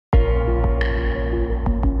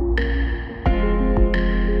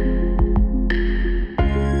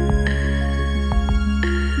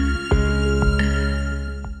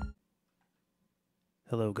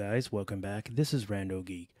guys, welcome back. This is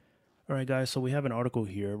RandoGEEK. Alright guys, so we have an article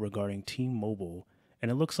here regarding T-Mobile,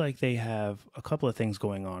 and it looks like they have a couple of things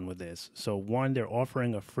going on with this. So one, they're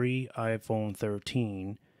offering a free iPhone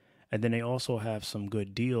 13, and then they also have some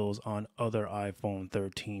good deals on other iPhone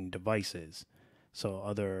 13 devices. So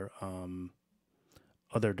other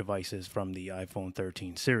devices from the iPhone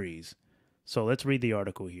 13 series. So let's read the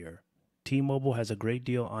article here. T-Mobile has a great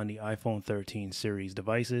deal on the iPhone 13 series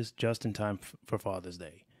devices just in time for Father's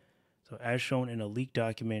Day. So as shown in a leaked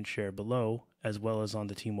document shared below, as well as on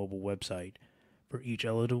the T-Mobile website, for each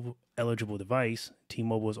eligible device,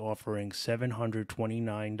 T-Mobile is offering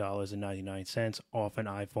 $729.99 off an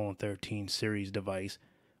iPhone 13 series device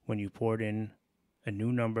when you port in a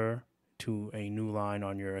new number to a new line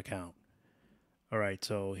on your account. Alright,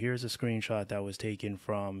 so here's a screenshot that was taken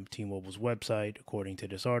from T-Mobile's website according to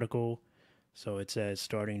this article. So it says,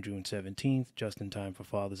 starting June 17th, just in time for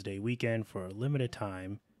Father's Day weekend, for a limited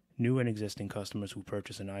time, new and existing customers who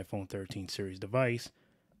purchase an iPhone 13 series device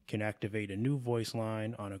can activate a new voice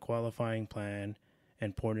line on a qualifying plan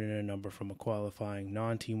and port in a number from a qualifying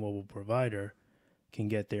non-T-Mobile provider can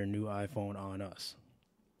get their new iPhone on us.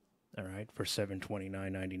 All right, for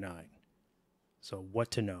 $729.99. So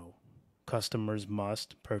what to know? Customers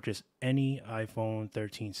must purchase any iPhone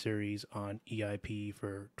 13 series on EIP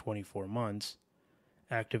for 24 months,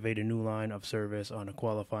 activate a new line of service on a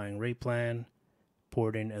qualifying rate plan,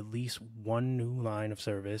 port in at least one new line of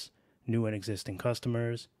service, new and existing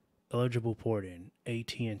customers, eligible port in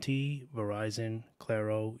at&t, Verizon,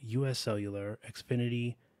 Claro, US Cellular,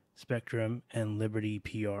 Xfinity, Spectrum, and Liberty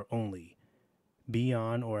PR only. Be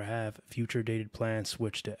on or have future dated plans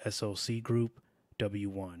switch to SOC Group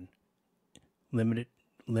W1.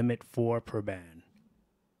 Limit 4 per band,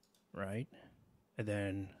 right? And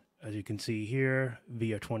then, as you can see here,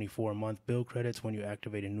 via 24-month bill credits when you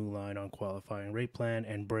activate a new line on qualifying rate plan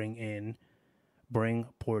and bring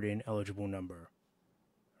port in eligible number,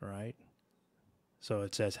 right? So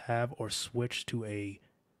it says have or switch to a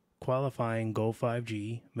qualifying Go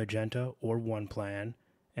 5G, Magenta, or One plan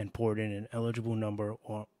and port in an eligible number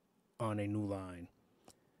or on a new line.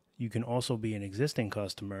 You can also be an existing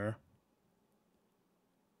customer.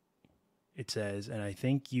 It says, and I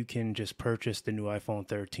think you can just purchase the new iPhone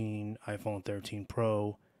 13, iPhone 13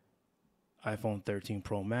 Pro, iPhone 13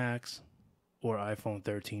 Pro Max, or iPhone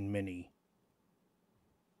 13 Mini.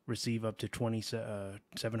 Receive up to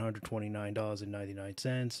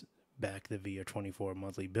 $729.99 back via 24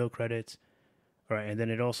 monthly bill credits. All right, and then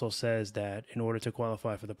it also says that in order to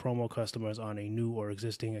qualify for the promo, customers on a new or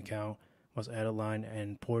existing account must add a line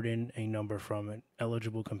and port in a number from an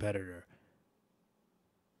eligible competitor.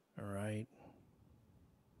 All right.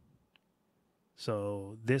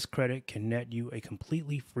 So this credit can net you a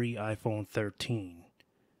completely free iPhone 13.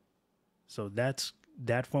 So that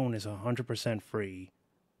phone is 100% free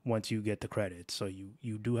once you get the credit. So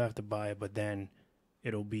you do have to buy it, but then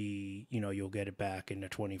it'll be, you'll get it back in the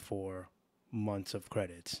 24 months of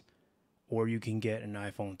credits. Or you can get an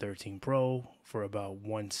iPhone 13 Pro for about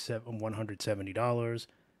 $170,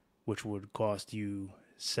 which would cost you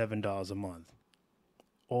 $7 a month.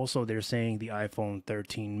 Also, they're saying the iPhone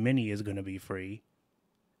 13 mini is going to be free.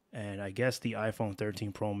 And I guess the iPhone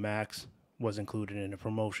 13 Pro Max was included in the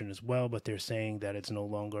promotion as well, but they're saying that it's no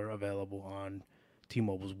longer available on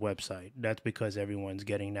T-Mobile's website. That's because everyone's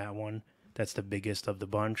getting that one. That's the biggest of the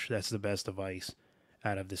bunch. That's the best device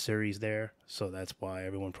out of the series there. So that's why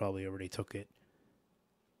everyone probably already took it.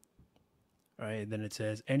 All right, then it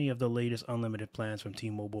says any of the latest unlimited plans from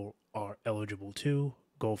T-Mobile are eligible too.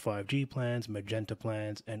 Go 5G plans, Magenta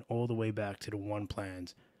plans, and all the way back to the One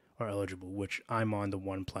plans are eligible, which I'm on the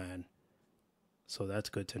One plan. So that's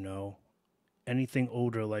good to know. Anything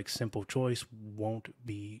older like Simple Choice won't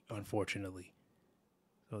be, unfortunately.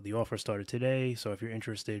 So the offer started today, so if you're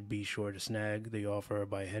interested, be sure to snag the offer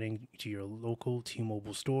by heading to your local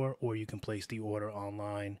T-Mobile store, or you can place the order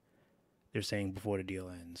online, they're saying, before the deal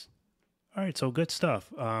ends. All right, so good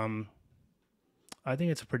stuff. I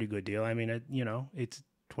think it's a pretty good deal. I mean, it's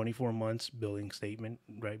 24 months billing statement,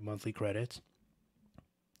 right? Monthly credits.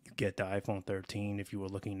 You get the iPhone 13 if you were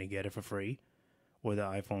looking to get it for free, or the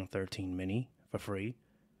iPhone 13 mini for free,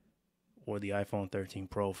 or the iPhone 13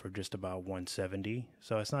 Pro for just about $170.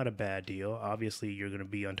 So it's not a bad deal. Obviously, you're going to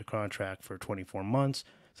be under contract for 24 months.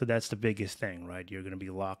 So that's the biggest thing, right? You're going to be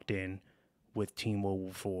locked in with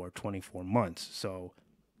T-Mobile for 24 months. So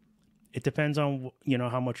it depends on,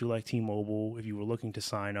 how much you like T-Mobile. If you were looking to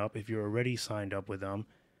sign up, if you're already signed up with them,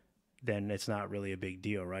 then it's not really a big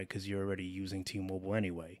deal, right? Because you're already using T-Mobile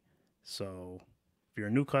anyway. So if you're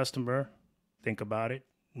a new customer, think about it.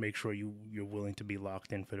 Make sure you're willing to be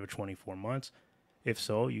locked in for the 24 months. If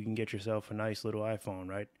so, you can get yourself a nice little iPhone,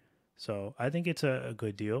 right? So I think it's a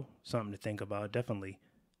good deal, something to think about, definitely.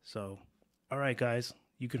 So, all right, guys,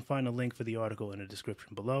 you can find a link for the article in the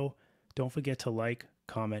description below. Don't forget to like,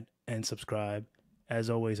 comment, and subscribe. As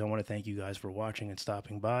always, I want to thank you guys for watching and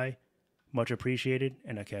stopping by. Much appreciated,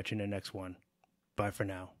 and I'll catch you in the next one. Bye for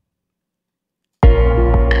now.